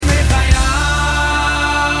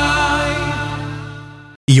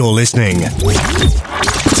You're listening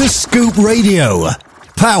to Scoop Radio,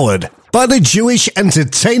 powered by the Jewish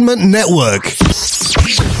Entertainment Network.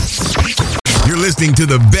 You're listening to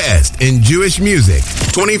the best in Jewish music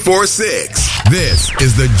 24/6. This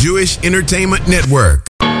is the Jewish Entertainment Network.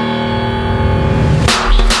 9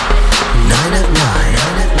 at 9.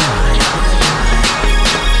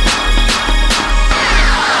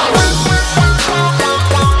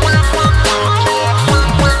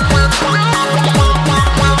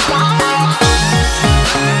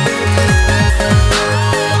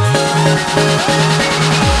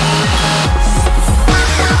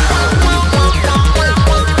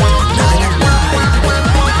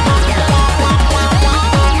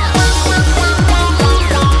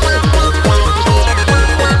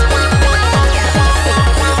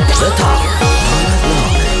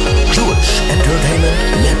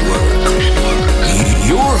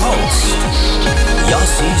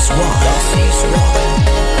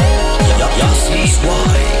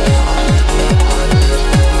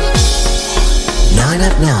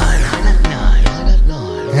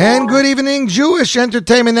 And good evening, Jewish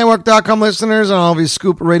Entertainment Network.com listeners and all of you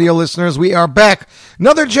Scoop Radio listeners. We are back.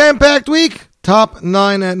 Another jam-packed week. Top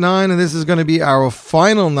 9 at 9. And this is going to be our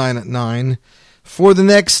final 9 at 9 for the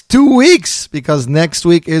next 2 weeks, because next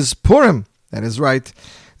week is Purim. That is right.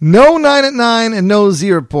 No 9 at 9 and no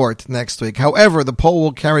Z Report next week. However, the poll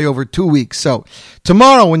will carry over 2 weeks. So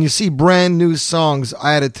tomorrow, when you see brand new songs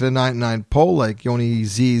added to the 9 at 9 poll, like Yoni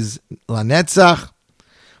Z's La Netzach,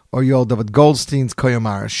 or Yoel David Goldstein's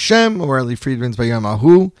Koyomar Hashem, or Eli Friedman's Bayom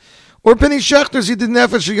Ahu, or Penny Schechter's Yidid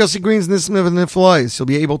Nefesh, or Yossi Green's Nismev and Niflais. You'll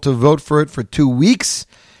be able to vote for it for 2 weeks,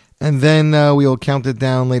 and then we will count it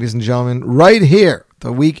down, ladies and gentlemen, right here.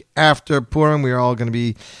 The week after Purim, we are all going to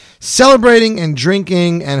be celebrating and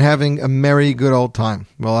drinking and having a merry, good old time.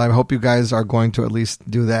 Well, I hope you guys are going to at least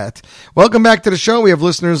do that. Welcome back to the show. We have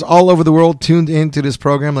listeners all over the world tuned into this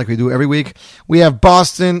program like we do every week. We have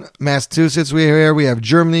Boston, Massachusetts. We are here. We have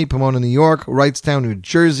Germany, Pomona, New York, Wrightstown, New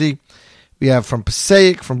Jersey. We have from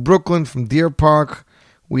Passaic, from Brooklyn, from Deer Park.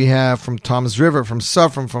 We have from Toms River, from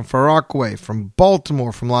Suffern, from Far Rockaway, from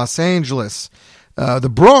Baltimore, from Los Angeles. The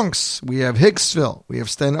Bronx, we have Hicksville, we have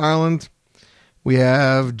Staten Island, we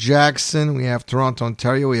have Jackson, we have Toronto,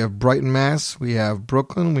 Ontario, we have Brighton, Mass, we have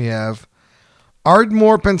Brooklyn, we have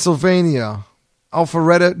Ardmore, Pennsylvania,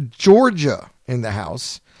 Alpharetta, Georgia in the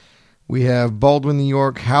house. We have Baldwin, New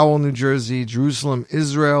York, Howell, New Jersey, Jerusalem,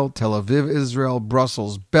 Israel, Tel Aviv, Israel,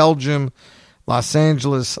 Brussels, Belgium, Los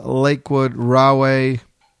Angeles, Lakewood, Rahway,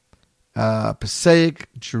 Passaic,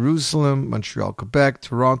 Jerusalem, Montreal, Quebec,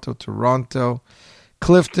 Toronto,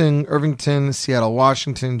 Clifton, Irvington, Seattle,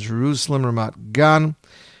 Washington, Jerusalem, Ramat Gan.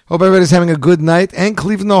 Hope everybody's having a good night. And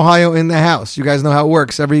Cleveland, Ohio in the house. You guys know how it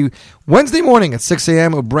works. Every Wednesday morning at 6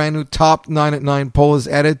 a.m., a brand new Top 9 at 9 poll is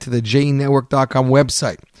added to the JENetwork.com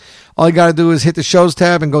website. All you got to do is hit the shows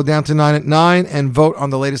tab and go down to 9 at 9 and vote on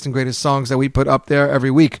the latest and greatest songs that we put up there every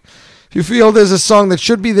week. If you feel there's a song that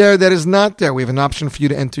should be there that is not there, we have an option for you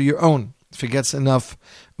to enter your own. If it gets enough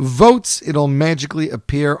votes, it'll magically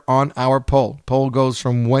appear on our poll. Poll goes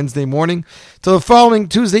from Wednesday morning to the following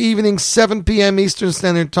Tuesday evening, 7 p.m. Eastern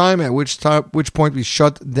Standard Time, at which point we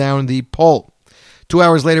shut down the poll. 2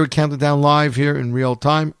 hours later, we count it down live here in real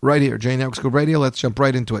time, right here, JNetwork Scoop Radio. Let's jump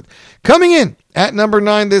right into it. Coming in at number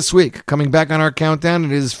 9 this week, coming back on our countdown,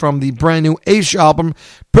 it is from the brand new Aish album,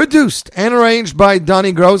 produced and arranged by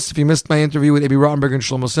Donnie Gross. If you missed my interview with Avi Rottenberg and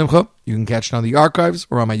Shlomo Simcha, you can catch it on the archives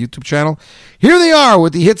or on my YouTube channel. Here they are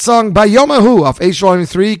with the hit song Bayom Ahu off Aish Volume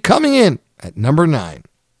 3, coming in at number 9.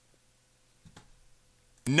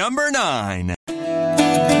 Number 9.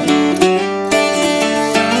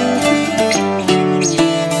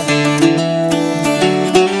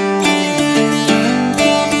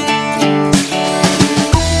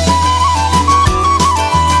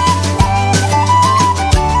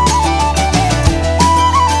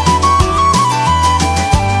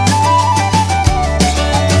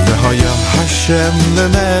 Hashem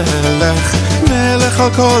lemelech, melech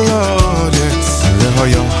al kol haaretz.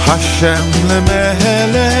 V'hoya Hashem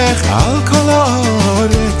lemelech al kol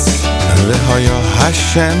haaretz. V'hoya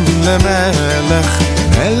Hashem lemelech,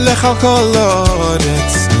 melech al kol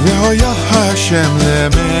haaretz. V'hoya Hashem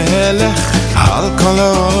lemelech al kol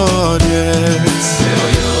haaretz.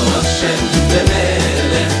 V'hoya Hashem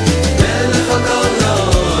lemelech, melech al kol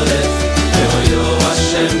haaretz. V'hoya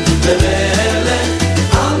Hashem lemelech.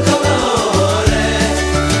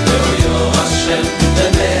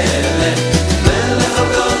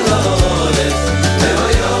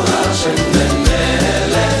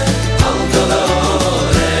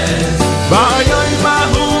 Bayom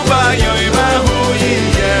Ahu, Bayom Ahu,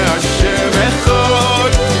 Yeh Hashem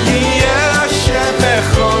Echad.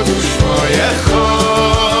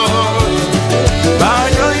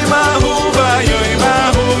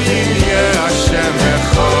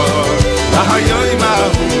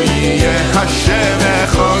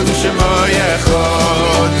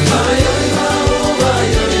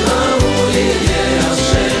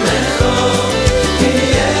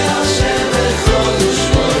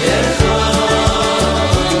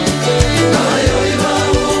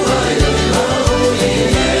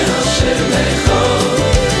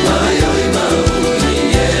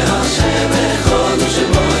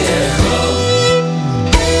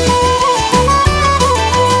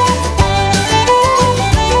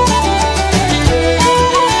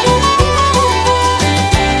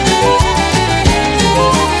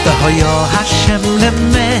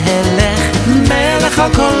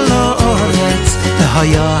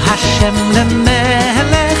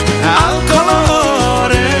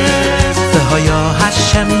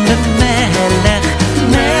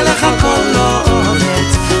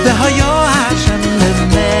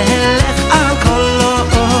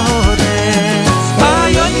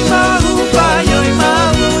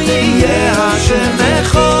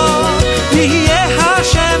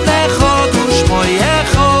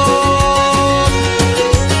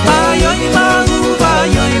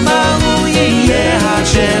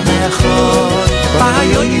 echod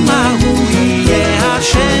Bayoim ahu yeh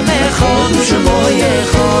Hashem echod U'shemo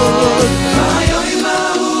yechod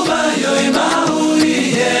Bayoim ahu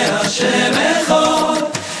yeh Hashem echod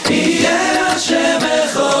Yeh Hashem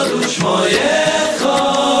echod U'shemo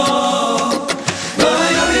yechod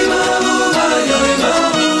Bayoim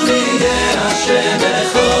ahu yeh Hashem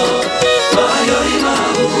echod Bayoim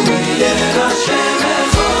ahu yeh Hashem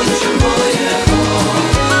echod U'shemo yechod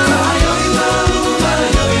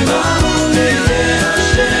Bayoim ahu yeh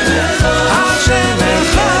Hashem echod Hashem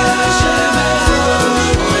echod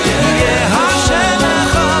yeh Hashem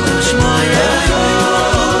echod U'shemo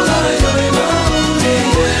yechod Bayoim ahu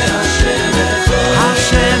yeh Hashem echod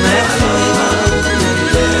Hashem echod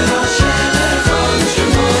yeh Hashem echod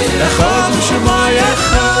U'shemo yechod U'shemo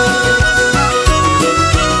yechod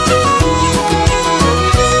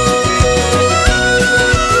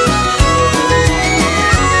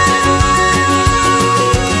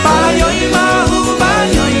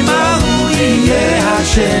Bayoim ahu yeh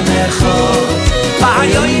Hashem echod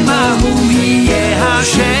Bayoim ahu yeh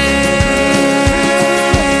Hashem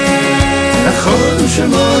echod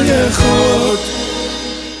U'shemo yechod.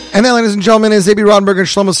 And that, ladies and gentlemen, is A.B. Rodenberg and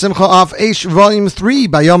Shlomo Simcha off Aish Volume 3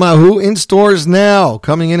 by Yom Ahu in stores now.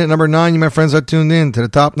 Coming in at number 9, you my friends are tuned in to the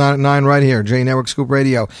top 9 at 9 right here, J Network Scoop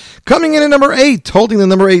Radio. Coming in at number 8, holding the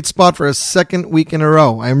number 8 spot for a second week in a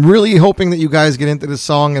row. I'm really hoping that you guys get into this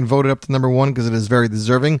song and vote it up to number 1 because it is very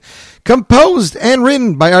deserving. Composed and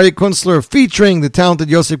written by Aryeh Kunstler, featuring the talented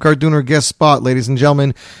Yosef Karduner guest spot, ladies and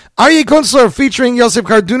gentlemen. Aryeh Kunstler featuring Yosef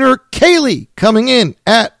Karduner, Kaylee, coming in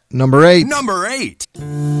at number 8. Number 8.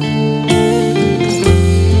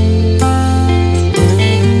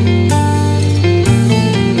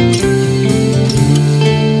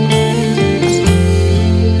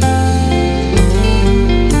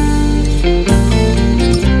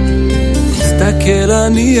 מסתכל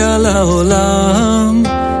אני על העולם,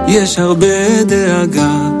 יש הרבה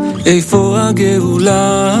דאגה, איפה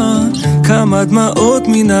הגאולה? כמה דמעות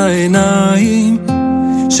מן העיניים,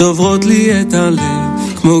 שוברות לי את הלב,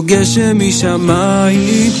 כמו גשם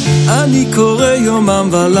משמיים. אני קורא יומם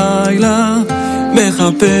ולילה,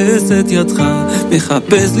 מחפש את ידך,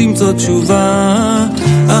 מחפש למצוא תשובה.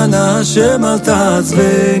 אנא השם אל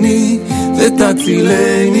תעזבני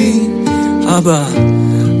ותצילני, אבא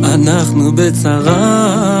אנחנו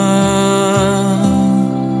בצרה.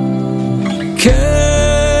 קיילי,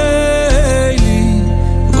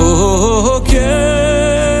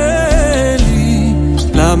 קיילי,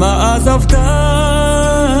 למה עזבתני?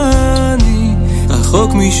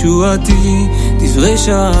 רחוק משועתי, דברי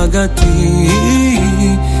שאגתי.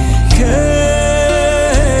 קיילי,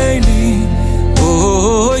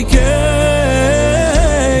 קיילי,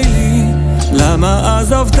 למה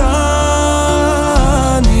עזבתני?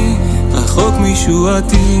 רחוק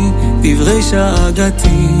משועתי, דברי שאגתי.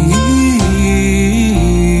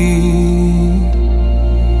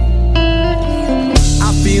 I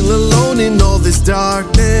feel alone in all this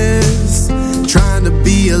darkness, trying to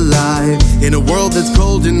be alive in a world that's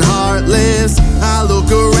cold and heartless. I look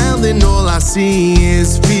around and all I see is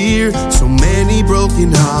fear. So many broken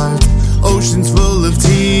hearts, oceans full of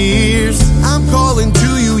tears. I'm calling to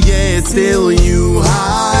you, yet still you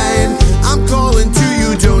hide. I'm calling to you,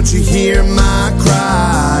 don't you hear my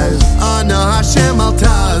cries? Ana Hashem al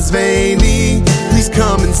tazveni, please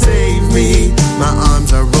come and save me. My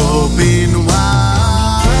arms are open wide.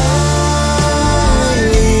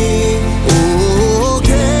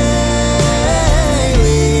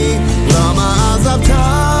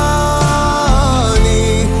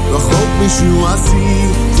 משועתי,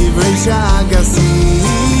 דברי שאגתי.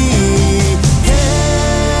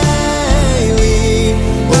 קיילי,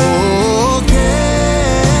 קיילי,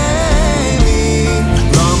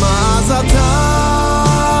 למה עזבתני?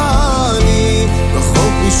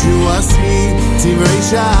 רחוק משועתי, דברי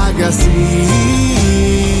שאגתי.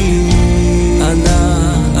 אנא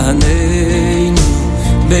עננו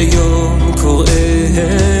ביום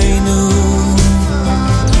קוראנו,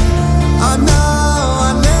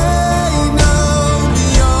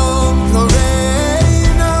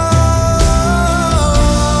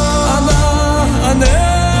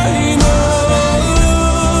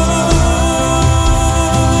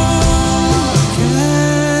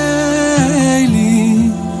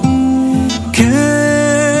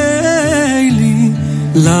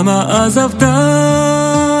 למה עזבתני?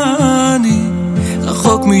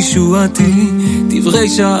 רחוק משועתי, דברי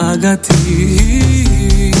שאגתי.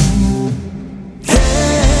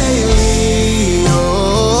 קיילי,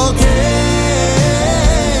 קיילי,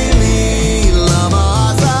 למה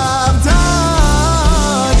עזבתני?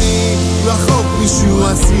 רחוק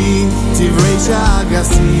משועתי, דברי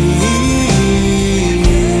שאגתי.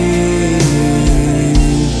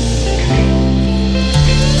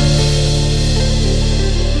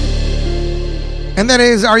 And that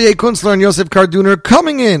is Aryeh Kunstler and Yosef Karduner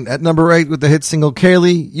coming in at number 8 with the hit single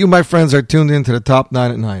Kaylee. You, my friends, are tuned in to the top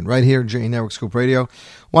 9 at 9 right here, J Network Scoop Radio.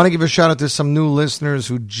 Want to give a shout out to some new listeners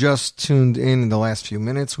who just tuned in the last few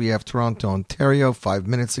minutes. We have Toronto, Ontario, 5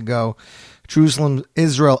 minutes ago. Jerusalem,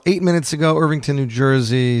 Israel, 8 minutes ago. Irvington, New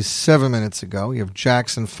Jersey, 7 minutes ago. We have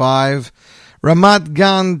Jackson, 5. Ramat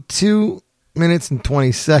Gan, 2 minutes and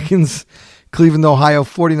 20 seconds. Cleveland, Ohio,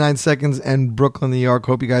 49 seconds. And Brooklyn, New York.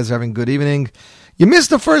 Hope you guys are having a good evening. You missed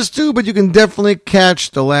the first 2, but you can definitely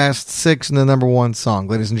catch the last 6 in the number 1 song.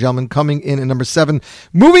 Ladies and gentlemen, coming in at number 7.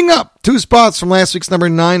 Moving up 2 spots from last week's number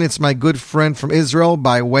 9. It's my good friend from Israel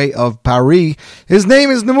by way of Paris. His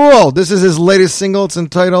name is Nemuel. This is his latest single. It's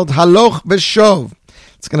entitled Haloch V'Shov.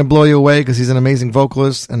 It's going to blow you away because he's an amazing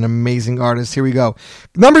vocalist, an amazing artist. Here we go.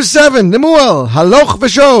 Number 7, Nemuel, Haloch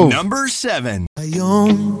V'Shov. Number 7.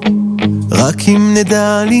 היום רק אם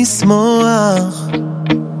נדע לשמוח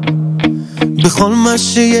בכל מה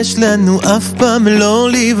שיש לנו אף פעם לא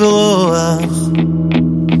לברוח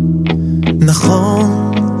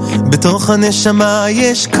נכון בתוך הנשמה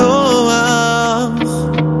יש כוח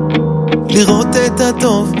לראות את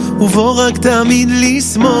הטוב ובוא רק תמיד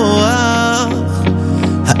לשמוח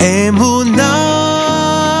האמונה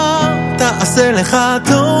תעשה לך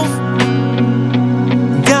טוב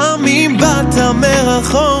גם אם באת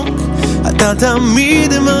מרחוק אתה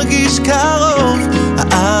תמיד מרגיש קרוב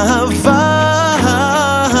האהבה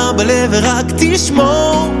בלב ורק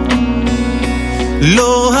תשמור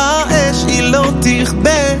לא האש היא לא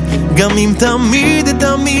תכבה גם אם תמיד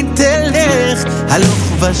תמיד תלך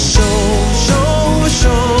הלוך ושוב שוב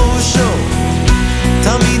שוב שוב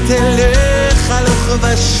תמיד תלך הלוך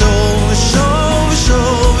ושוב שוב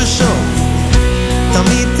שוב שוב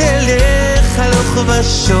תמיד תלך הלוך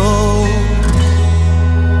ושוב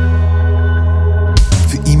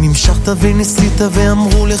ואם המשכת וניסית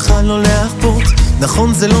ואמרו לך לא להחפות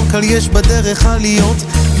נכון זה לא קל יש בדרך עליות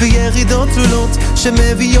וירידות תלולות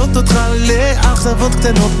שמביאות אותך לאכזבות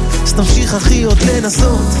קטנות אז תמשיך אחי עוד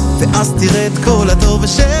לנסות ואז תראה את כל הטוב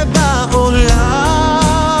שבעולם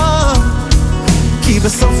כי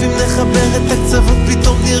בסוף אם נחבר את הקצוות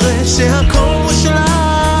פתאום נראה שהכל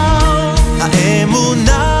מושלם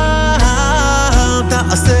האמונה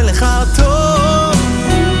תעשה לך טוב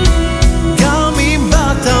גם אם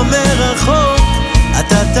באת מרחוק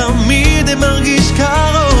אתה תמיד מרגיש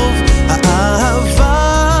קרוב האהבה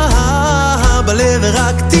בלב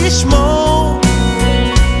ורק תשמור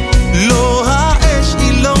לא האש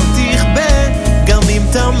היא לא תכבה גם אם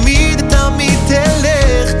תמיד תמיד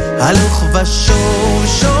תלך הלוך ושוב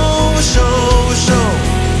שוב שוב שוב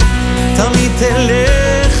תמיד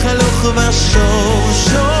תלך הלוך ושוב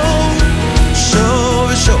שוב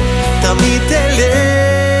שוב שוב תמיד תלך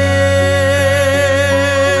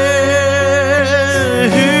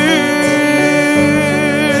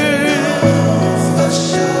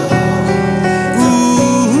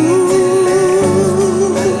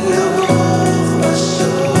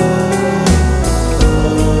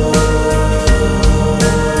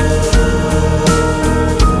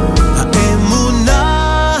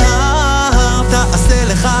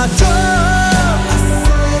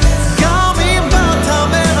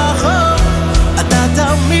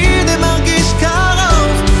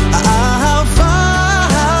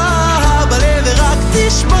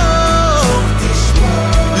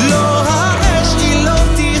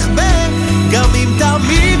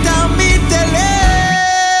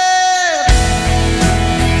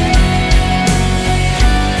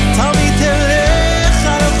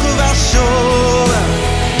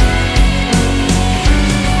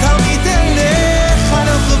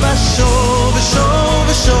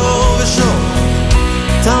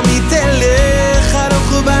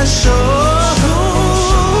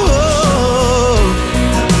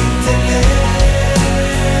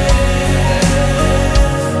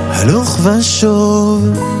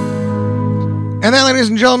And that, ladies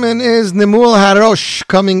and gentlemen, is Nemuel Harosh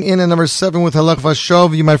coming in at number 7 with Halach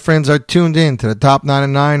Vashov. You, my friends, are tuned in to the top 9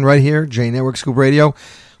 and 9 right here, J Network Scoop Radio.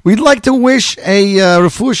 We'd like to wish a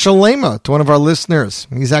refuah shalema to one of our listeners.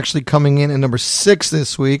 He's actually coming in at number 6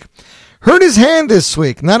 this week. Hurt his hand this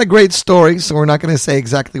week. Not a great story, so we're not going to say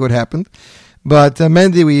exactly what happened. But,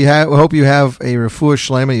 Mendy, we hope you have a refuah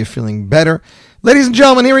shalema. You're feeling better. Ladies and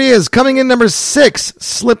gentlemen, here he is, coming in number 6,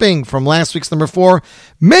 slipping from last week's number 4,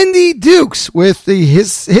 Mendy Dukes with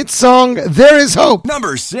his hit song, There Is Hope.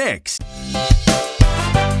 Number 6.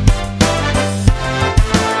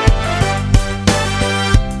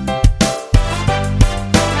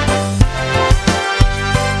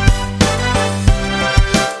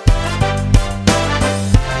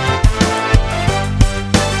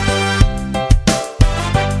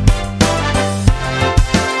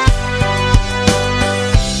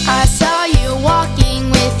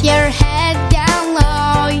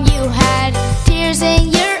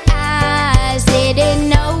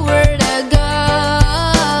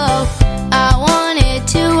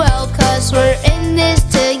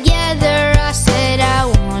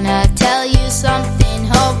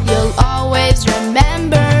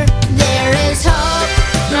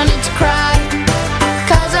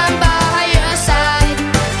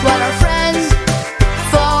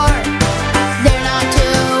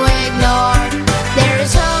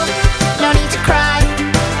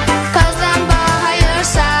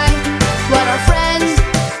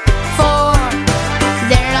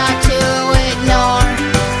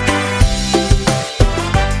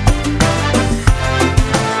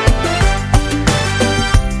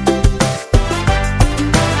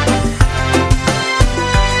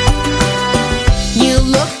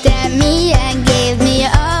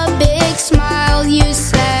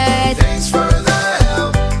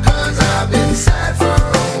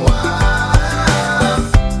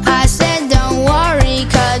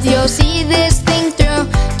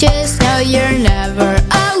 you're never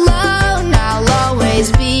alone. I'll always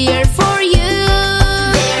be here for you.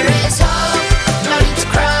 There is hope, no need to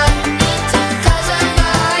cry, 'cause I'm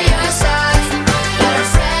by your side. You're a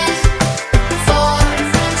friend for,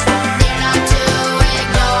 they're not to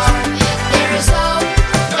ignore. There is hope,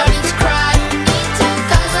 no need to cry,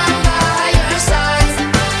 'cause I'm by your side.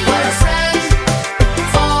 You're a friend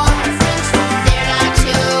for, they're not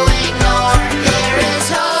to ignore. There is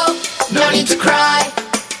hope, no need to cry,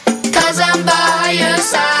 'cause I'm by your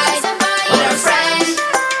side. We're a friend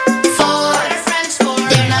for,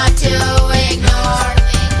 they're not to ignore.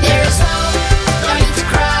 There is hope, no need to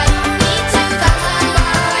cry, 'cause I'm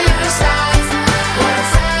by your side. We're a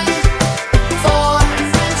friend for,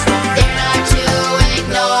 they're not to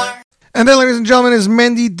ignore. And then, ladies and gentlemen, is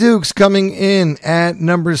Mendy Dukes coming in at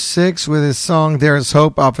number 6 with his song There's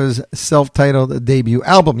Hope off his self-titled debut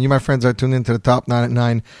album. You, my friends, are tuned into the Top 9 at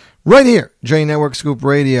 9 right here, J Network Scoop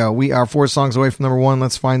Radio. We are 4 songs away from number 1.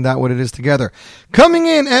 Let's find out what it is together. Coming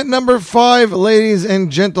in at number 5, ladies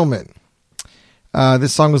and gentlemen.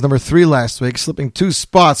 This song was number 3 last week, slipping 2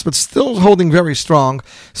 spots, but still holding very strong.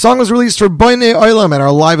 Song was released for Bnei Olam at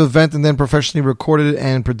our live event and then professionally recorded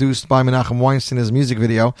and produced by Menachem Weinstein as a music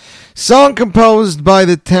video. Song composed by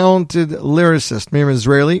the talented lyricist Miriam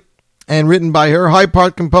Israeli and written by her. High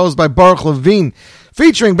part composed by Baruch Levine,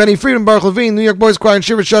 featuring Benny Friedman, Baruch Levine, New York Boys Choir, and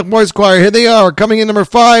Shiva Shach Boys Choir. Here they are, coming in number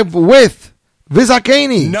 5 with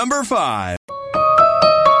Vizakeni. Number 5.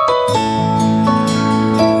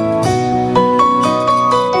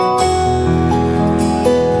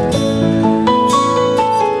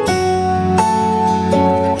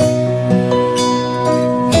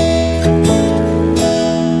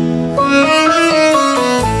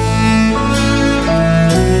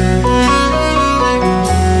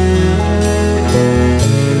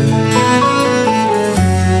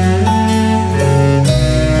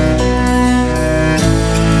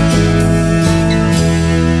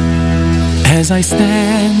 As I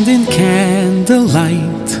stand in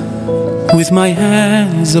candlelight with my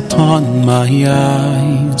hands upon my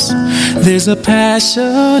eyes, there's a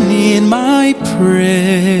passion in my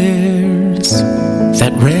prayers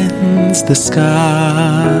that rends the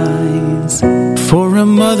skies. For a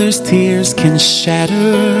mother's tears can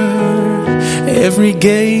shatter every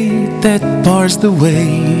gate that bars the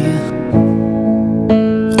way.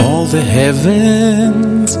 All the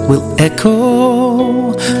heavens will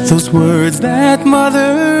echo those words that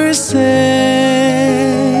mothers say.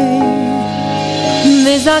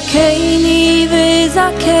 Vizakeni,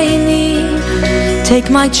 Vizakeni, take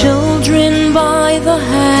my children by the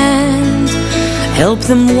hand, help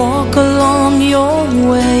them walk along your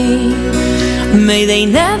way. May they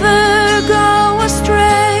never go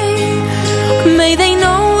astray, may they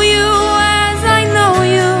know you as I know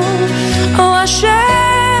you. Oh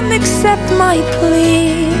Hashem, accept my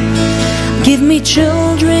plea, give me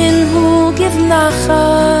children who give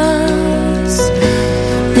nachas.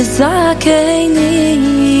 Vizakeni,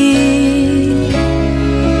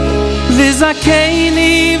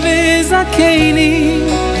 Vizakeni, Vizakeni,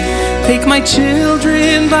 take my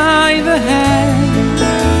children by the hand,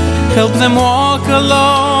 help them walk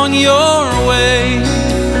along your way.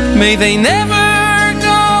 May they never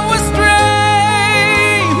go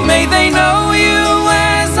astray, may they know you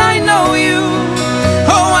as I know you.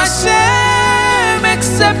 Oh Hashem,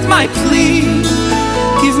 accept my plea,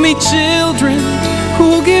 give me children who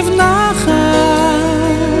give nachas.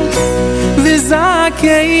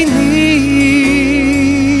 Vizakeni.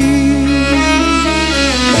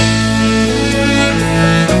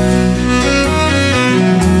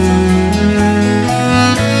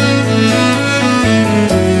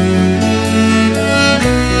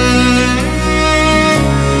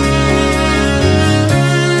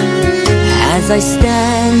 as I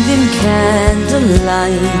stand in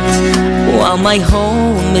candlelight, while my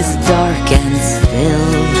home is dark and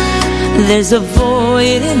still, there's a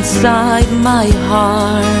void inside my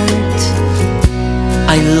heart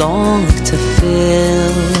I long to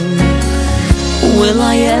fill. Will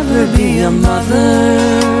I ever be a mother?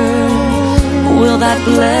 Will that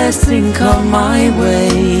blessing come my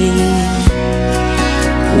way?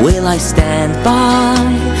 Will I stand by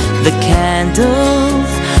the candles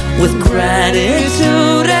with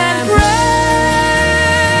gratitude and praise?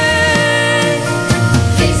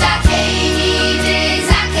 Vizakeni,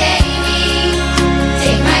 Vizakeni,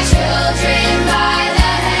 take my children by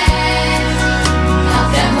the hand, help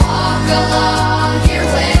them walk along your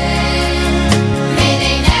way. May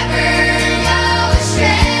they never go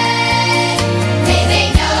astray, may they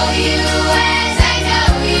know you as I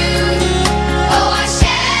know you. Oh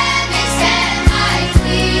Hashem, extend my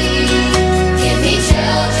plea, give me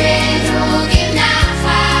children who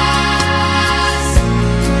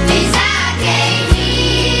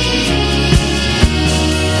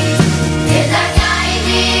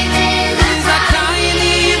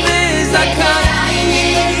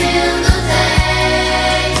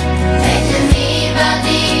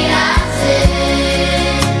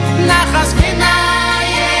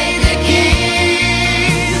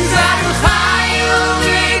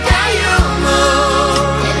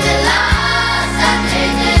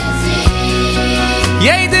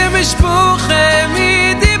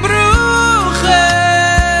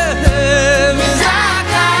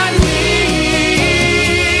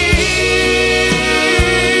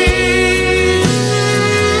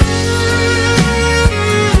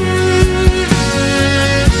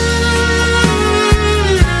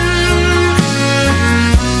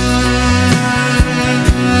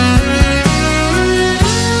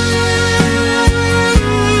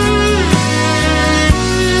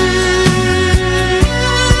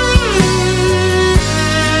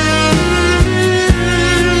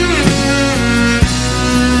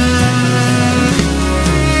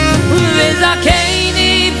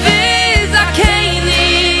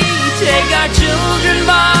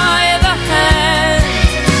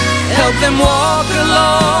them walk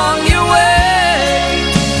along your way.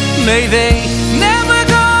 May they never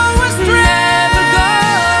go astray.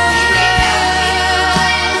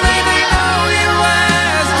 May they know you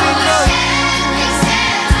as we know.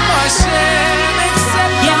 Hashem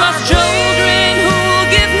accept my children who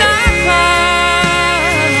give nafas.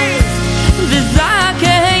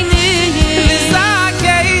 V'zakeini,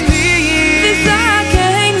 v'zakeini,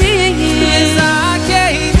 v'zakeini, v'zakeini.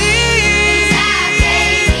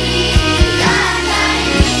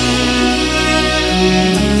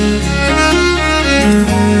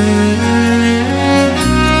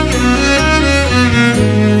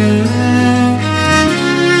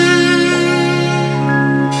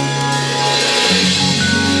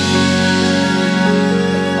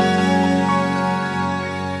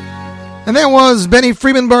 And that was Benny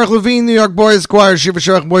Friedman, Baruch Levine, New York Boys Choir, Shiva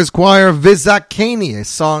Sharach Boys Choir, Vizakeni, a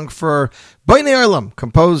song for Bnei Olam,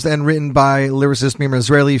 composed and written by lyricist Mimir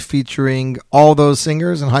Israeli, featuring all those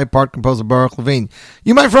singers and high part composer Baruch Levine.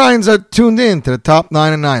 You, my friends, are tuned in to the top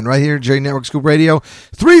 9 and 9 right here at J Network Scoop Radio.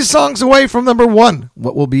 3 songs away from number 1.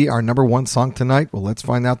 What will be our number 1 song tonight? Well, let's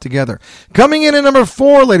find out together. Coming in at number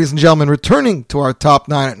 4, ladies and gentlemen, returning to our top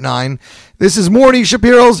 9 at 9, this is Morty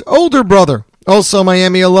Shapiro's older brother, also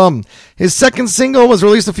Miami alum. His second single was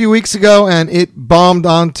released a few weeks ago, and it bombed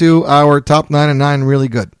onto our top 9 and 9 really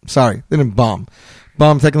good. Sorry, it didn't bomb.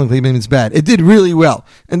 Bomb technically means bad. It did really well.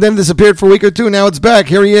 And then disappeared for a week or two. Now it's back.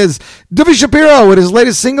 Here he is, Duvi Shapiro, with his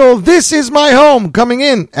latest single, This Is My Home, coming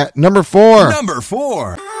in at number 4. Number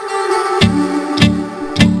 4.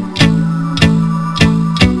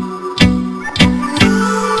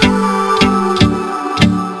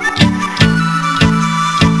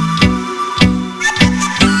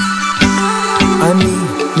 אני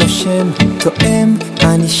נושם, תואם,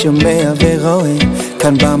 אני שומע ורואה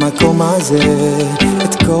כאן במקום הזה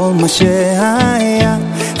את כל מה שהיה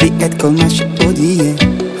ואת כל מה שעוד יהיה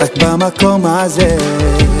רק במקום הזה.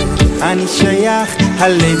 אני שייך,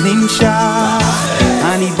 הלב נמשך,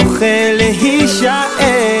 אני בוחר להישאר,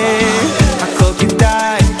 הכל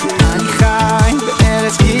כדאי, אני חי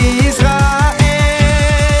בארץ ישראל.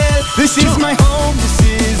 This is my home, this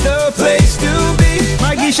is the place to be.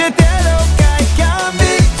 מרגיש את אלוקיי כאן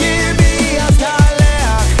בקרבי, אז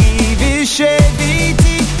תעלה אחי ושב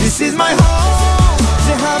איתי. This is my home,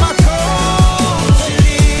 זה המקום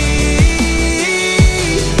שלי,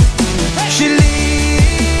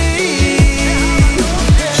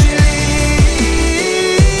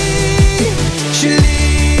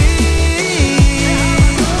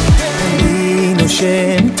 אני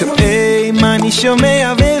נושם, תואם, אני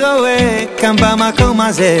שומע ורואה כאן במקום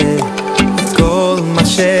הזה את כל מה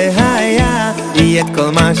שהיה יהיה את כל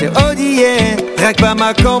מה שעוד יהיה רק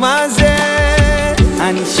במקום הזה.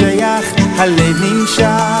 אני שייך, הלב נמשך,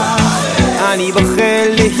 אני בוחר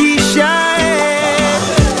להישאר,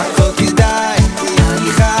 הכל כדאי,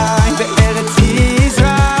 אני חי בארץ ישראל.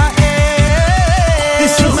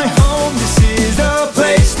 This is my home, this is the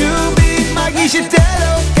place to be. מרגיש את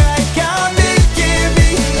אלוקיי כאן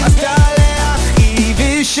בקרבי, אז תעלה אחי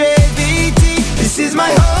ושב איתי. This is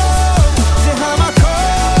my home, זה המקום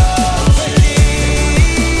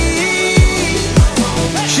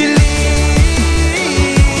שלי,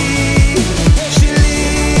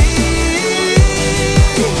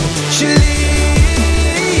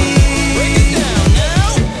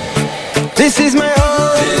 This is my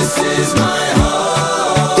home. This is my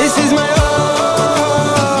home. This is my home.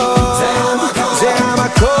 זה המקום. זה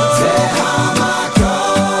המקום.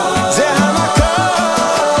 זה המקום.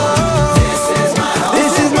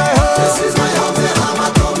 This is my home. This is my home. This is my home. זה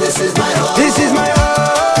המקום. This is my home. This is my home.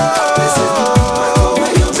 This is my home.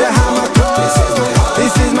 זה המקום.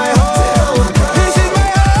 This is my home. This is my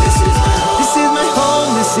home. This is my home. This is my home.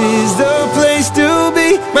 This is the place to be.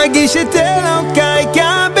 מרגיש את אלוקיי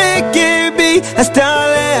כאן בקרבי, אז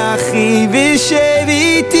תעלה אחי ושב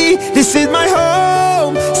איתי. This is my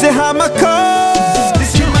home, זה המקום.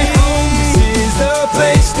 This is my home, this is the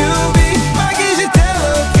place to be. מרגיש את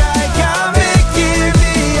אלוקיי כאן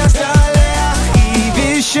בקרבי, אז תעלה אחי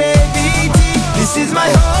ושב איתי. This is my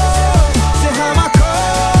home, זה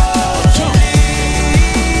המקום שלי,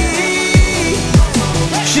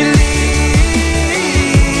 שלי.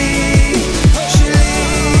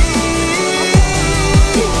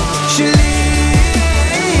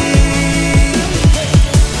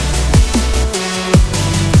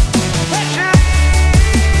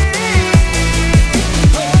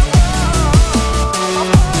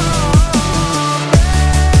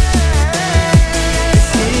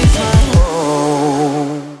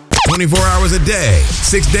 Hours a day,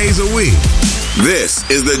 6 days a week. This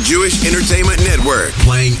is the Jewish Entertainment Network,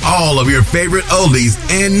 playing all of your favorite oldies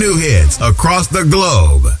and new hits across the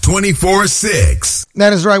globe, 24/6.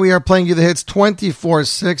 That is right. We are playing you the hits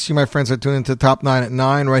 24/6. You, my friends, are tuned into Top 9 at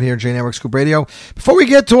 9 right here at J Network Scoop Radio. Before we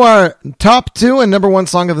get to our top 2 and number 1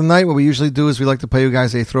 song of the night, what we usually do is we like to play you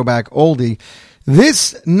guys a throwback oldie.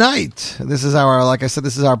 This night, this is our, like I said,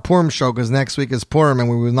 this is our Purim show, because next week is Purim and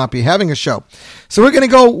we will not be having a show. So we're going to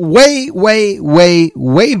go way, way, way,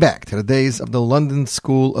 way back to the days of the London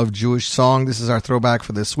School of Jewish Song. This is our throwback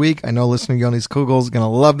for this week. I know listener Yonis Kugel is going to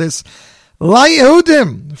love this. La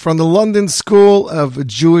Yehudim from the London School of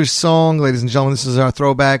Jewish Song. Ladies and gentlemen, this is our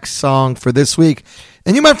throwback song for this week.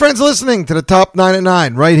 And you, my friends, listening to the Top 9 at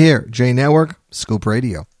 9 right here, J Network, Scoop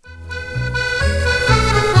Radio.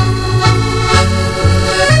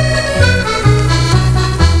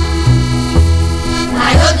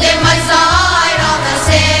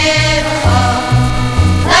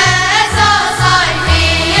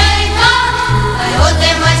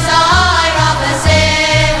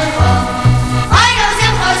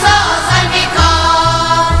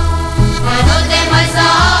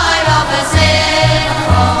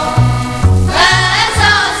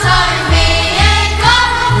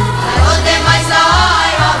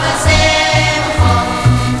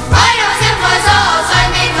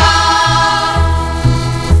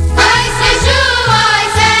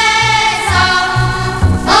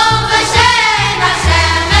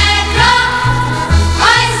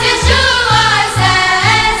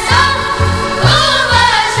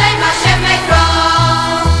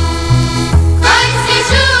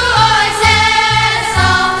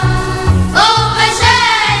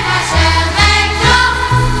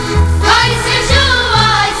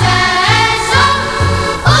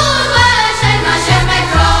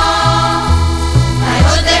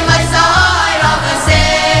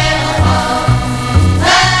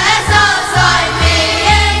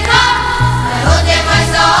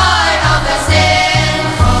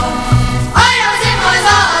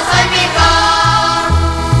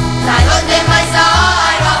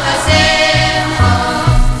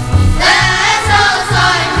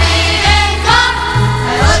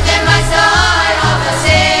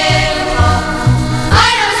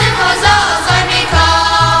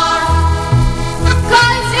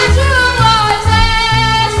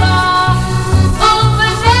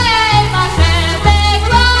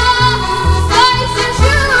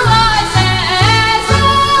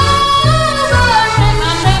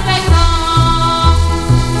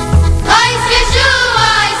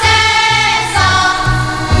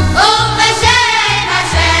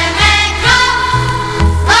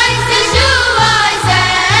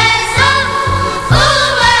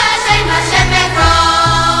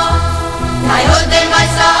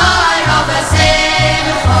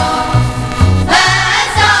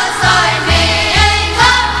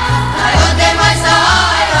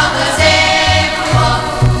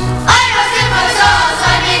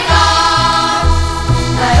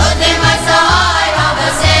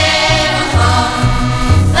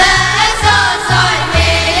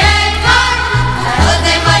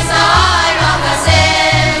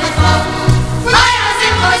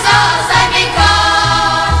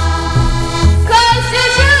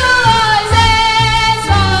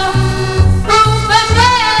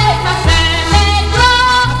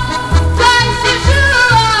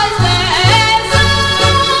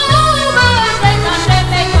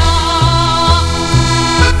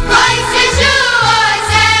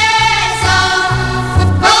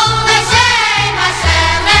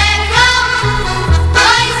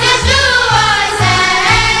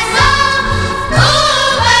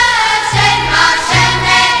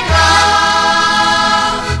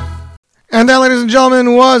 And that, ladies and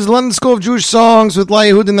gentlemen, was London School of Jewish Songs with La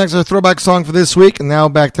Yehudim. Next, our throwback song for this week. And now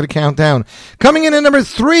back to the countdown. Coming in at number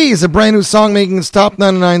 3 is a brand new song making its Top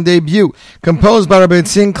 99 debut. Composed by Rabbi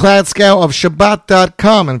Tzin Klatzkow of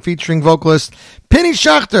Shabbat.com and featuring vocalist Penny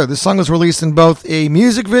Schachter. This song was released in both a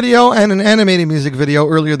music video and an animated music video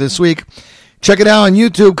earlier this week. Check it out on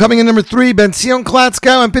YouTube. Coming in number 3, Ben Zion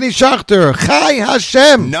Klatzkow and Penny Schachter. Chai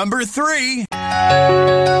Hashem. Number 3.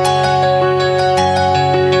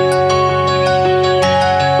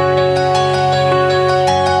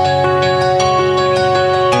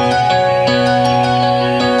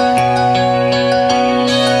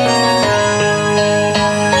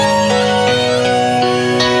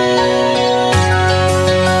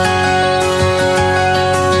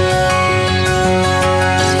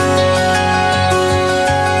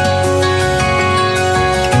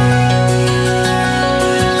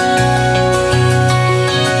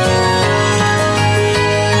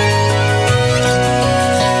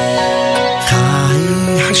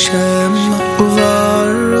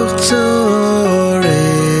 Uvaruch Tzorei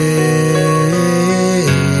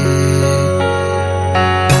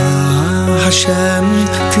Hashem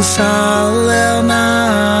Tisalel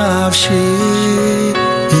Nafshi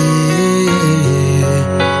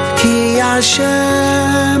Ki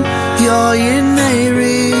Hashem Yoyin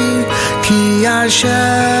Neiri Ki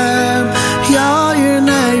Hashem Yoyin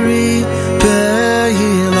Neiri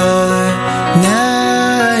Be'ilai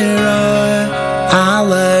Neiroi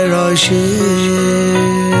Alei Roshi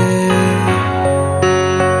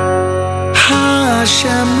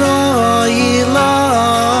Hashem Roi Lo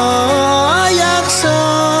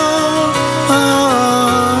Yachzor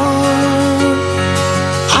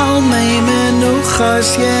Al Mei Menuchas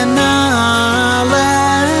Yenaleini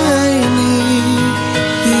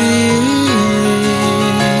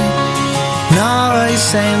Noi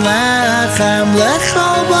Sein Lechem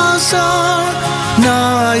Lechol Basar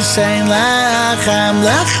Noi Sein Lechem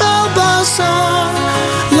Lechol Basar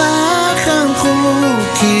Lechem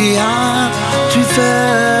Chukia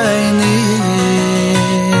Trifeini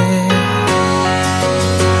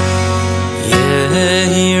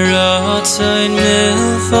Yehi Ratzain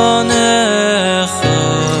Milfonecha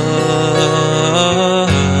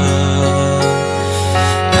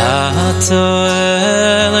Ato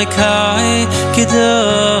Elekai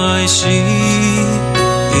Kedoshi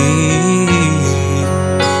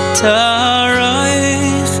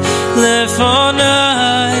Taraich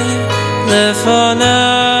Lefonai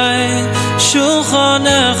Lefonai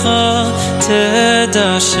Shulchanecha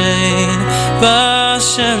Tedashen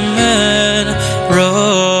Bashemen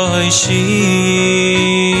Roishi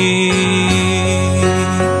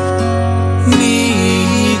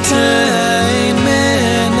Mitein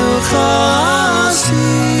Menuchasi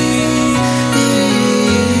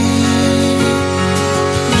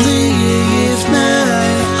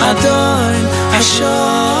Lifnei Adon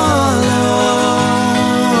Hashalom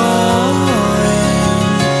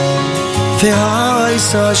V'hai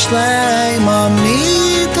Sashleima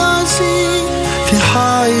Midasi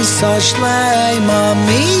V'hai Sashleima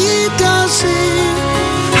Midasi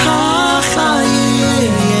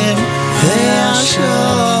HaChayim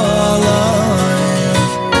V'Hashalom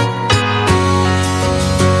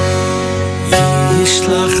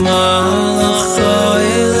Yishlach Malachai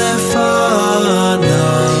Lefanai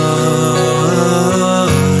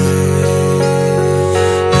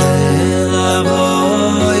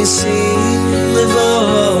Le'lavoi Si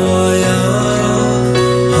Levoya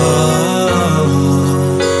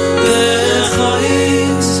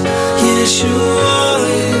Bechayis Yeshua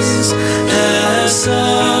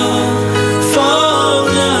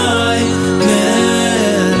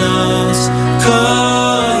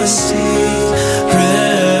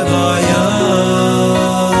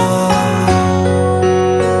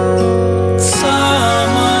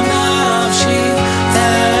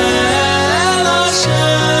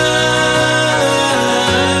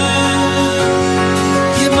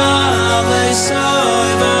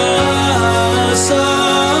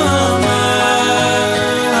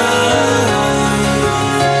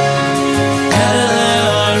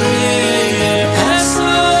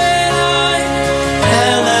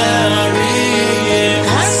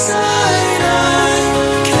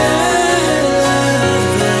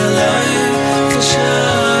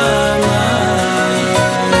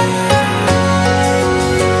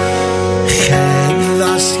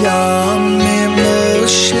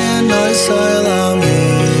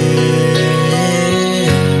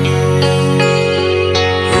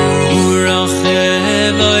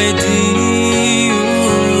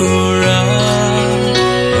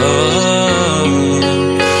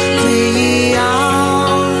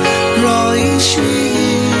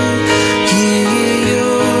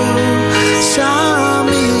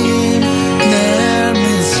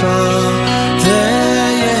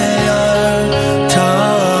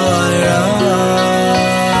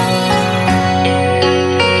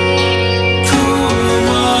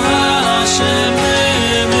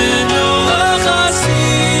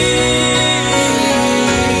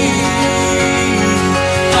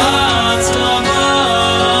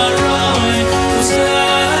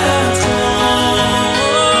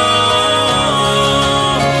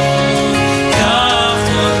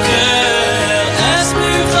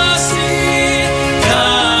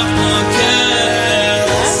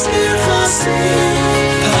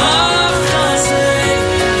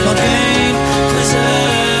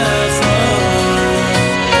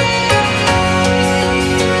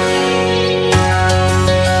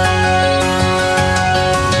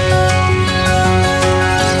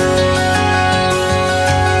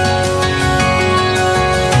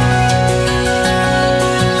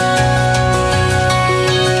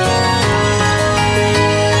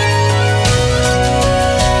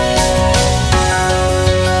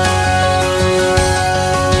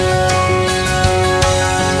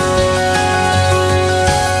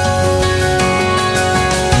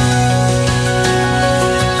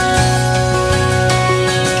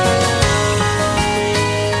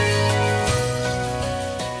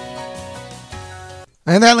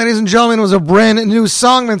And that, ladies and gentlemen, was a brand new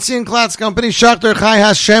song. Nancy Klotz Company, Shachter Chai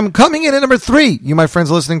Hashem, coming in at number 3. You, my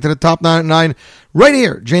friends, are listening to the Top 9 at 9 right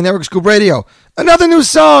here, J Network Scoop Radio. Another new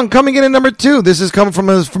song coming in at number 2. This is coming from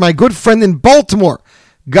my good friend in Baltimore.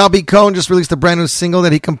 Gabi Cohen just released a brand new single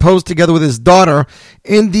that he composed together with his daughter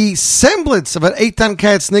in the semblance of an Eitan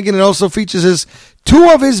Katznigin. It also features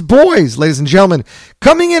 2 of his boys, ladies and gentlemen.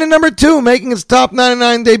 Coming in at number 2, making its Top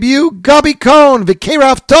 99 debut, Gabi Cohen,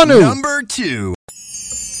 V'Keraf Tonu. Number 2.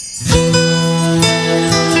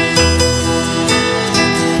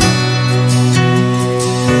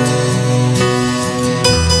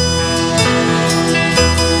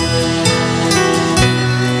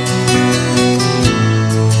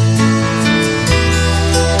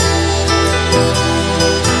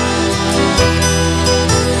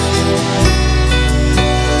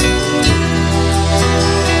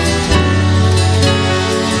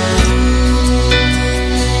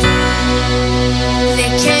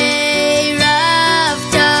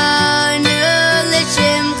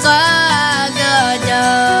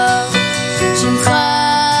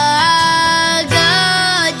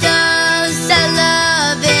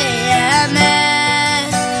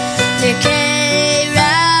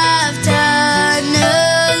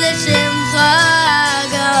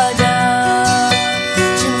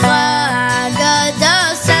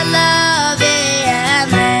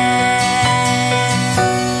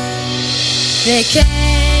 Yeah.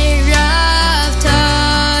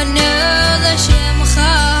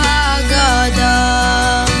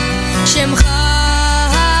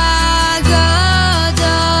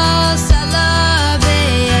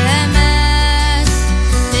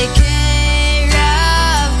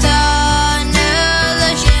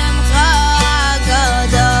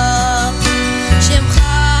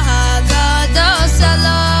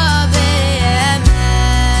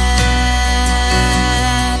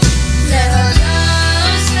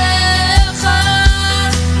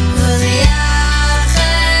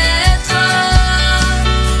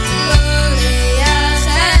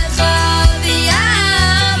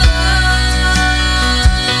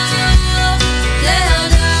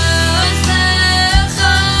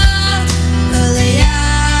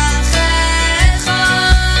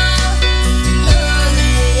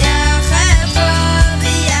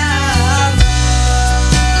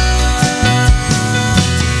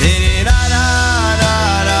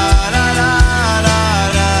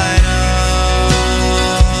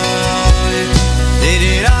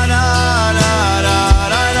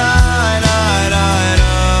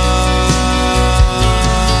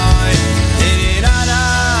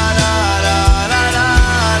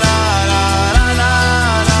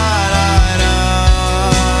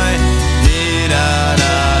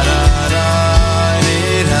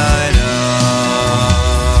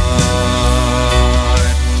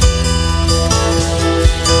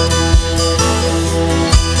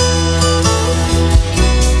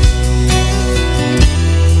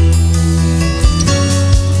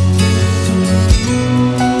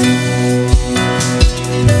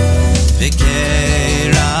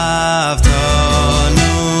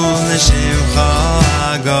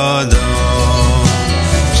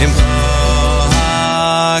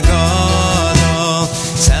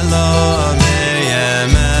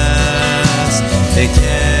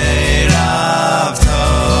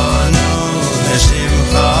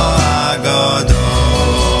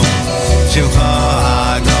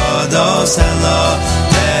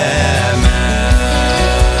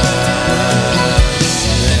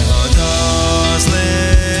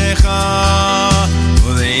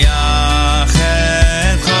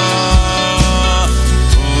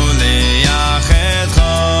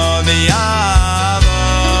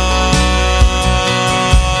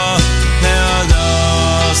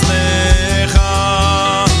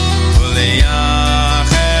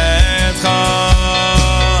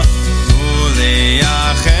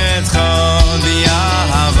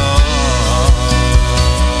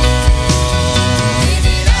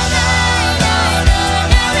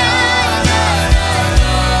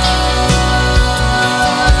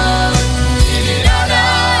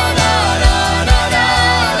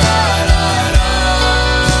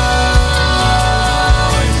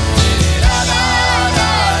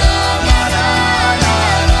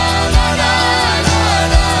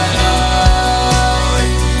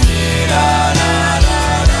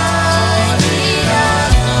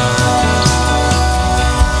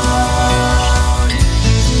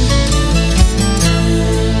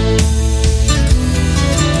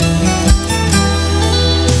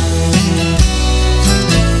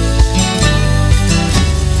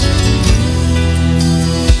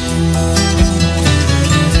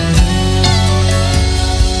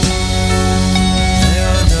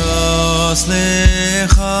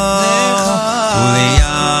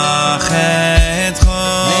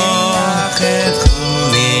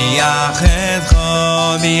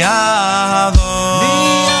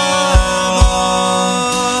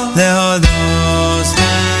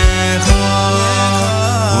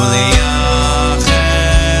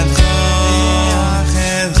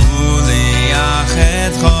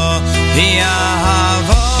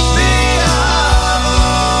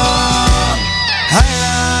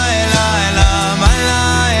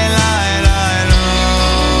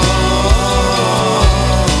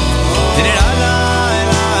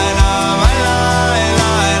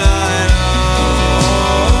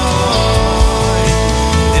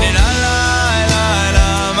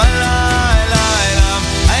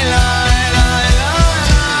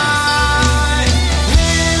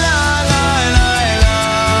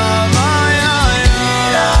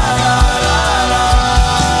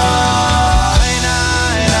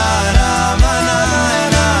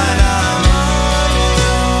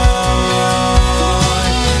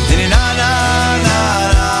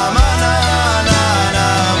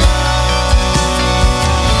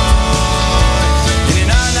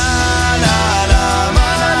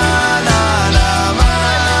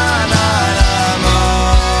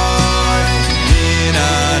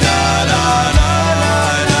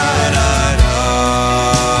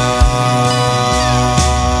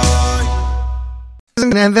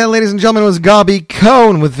 And that, ladies and gentlemen, was Gabi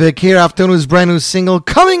Cohn with Kira Aftonu's brand new single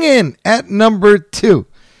coming in at number 2.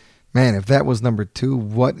 Man, if that was number 2,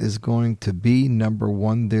 what is going to be number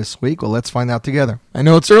 1 this week? Well, let's find out together. I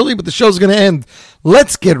know it's early, but the show's going to end.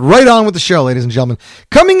 Let's get right on with the show, ladies and gentlemen.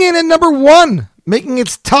 Coming in at number 1, making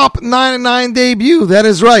its top 9 at 9 debut. That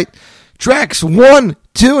is right. Tracks 1,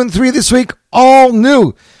 2, and 3 this week, all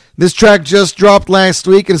new. This track just dropped last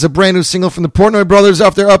week. It is a brand new single from the Portnoy Brothers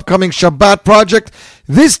off their upcoming Shabbat project.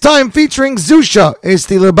 This time featuring Zusha. It's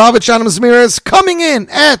the Lubavitch Adam Zmiras coming in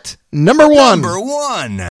at number 1. Number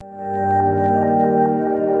 1.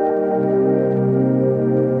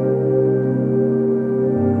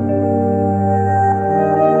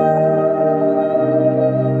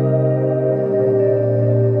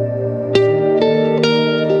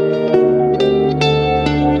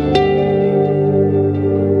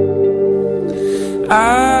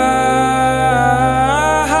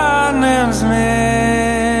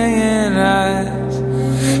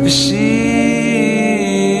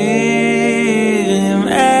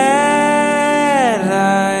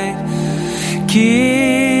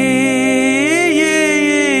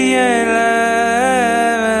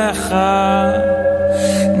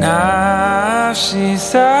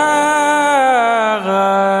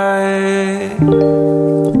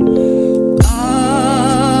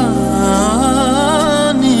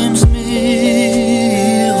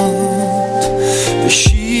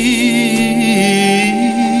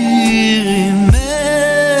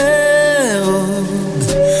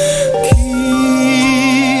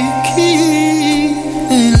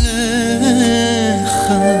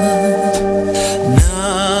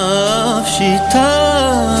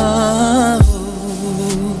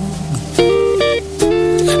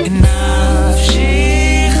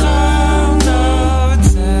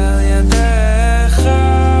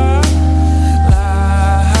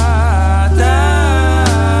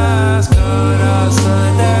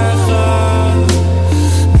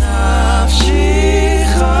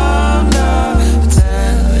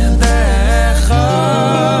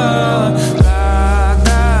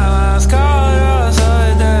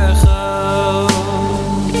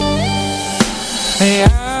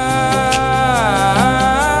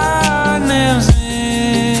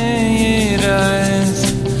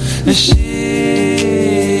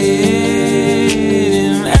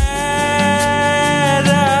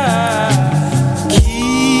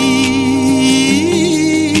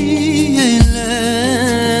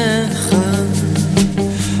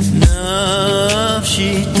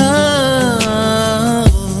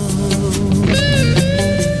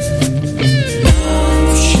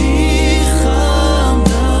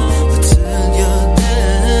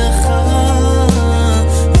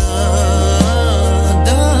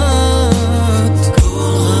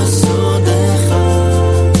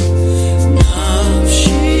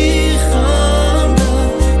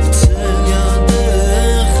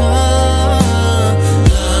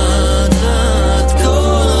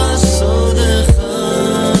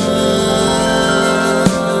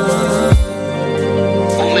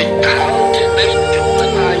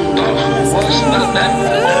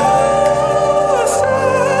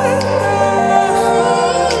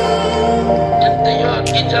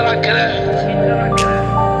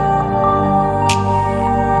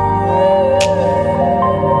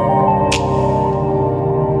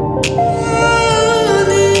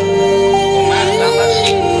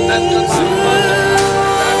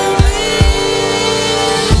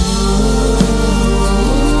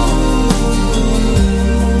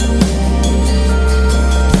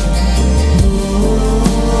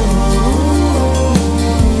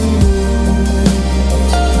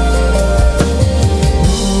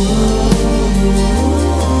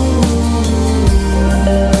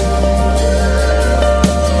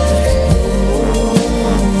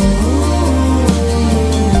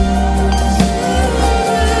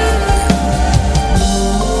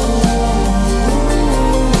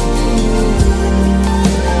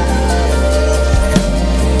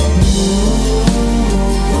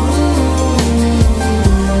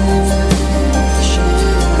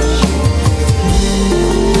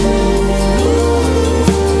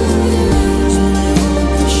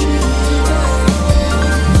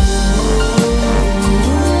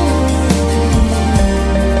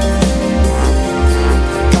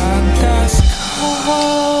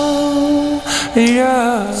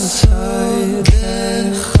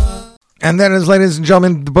 And that is, ladies and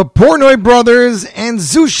gentlemen, the Pornoy Brothers and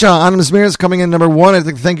Zusha. Anam Zmir is coming in number 1. I'd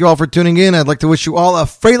like to thank you all for tuning in. I'd like to wish you all a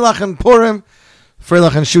Freilach and Purim.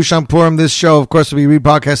 Freilach and Shushan Purim. This show, of course, will be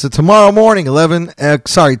rebroadcasted tomorrow morning, 10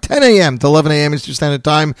 a.m. to 11 a.m. Eastern Standard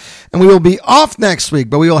Time. And we will be off next week,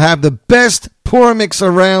 but we will have the best Purim mix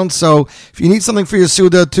around. So if you need something for your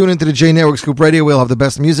Suda, tune into the J Network Scoop Radio. We'll have the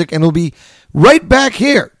best music, and we'll be right back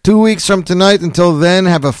here 2 weeks from tonight. Until then,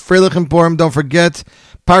 have a Freilach and Purim. Don't forget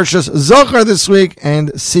Parshas Zohar this week,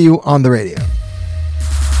 and see you on the radio.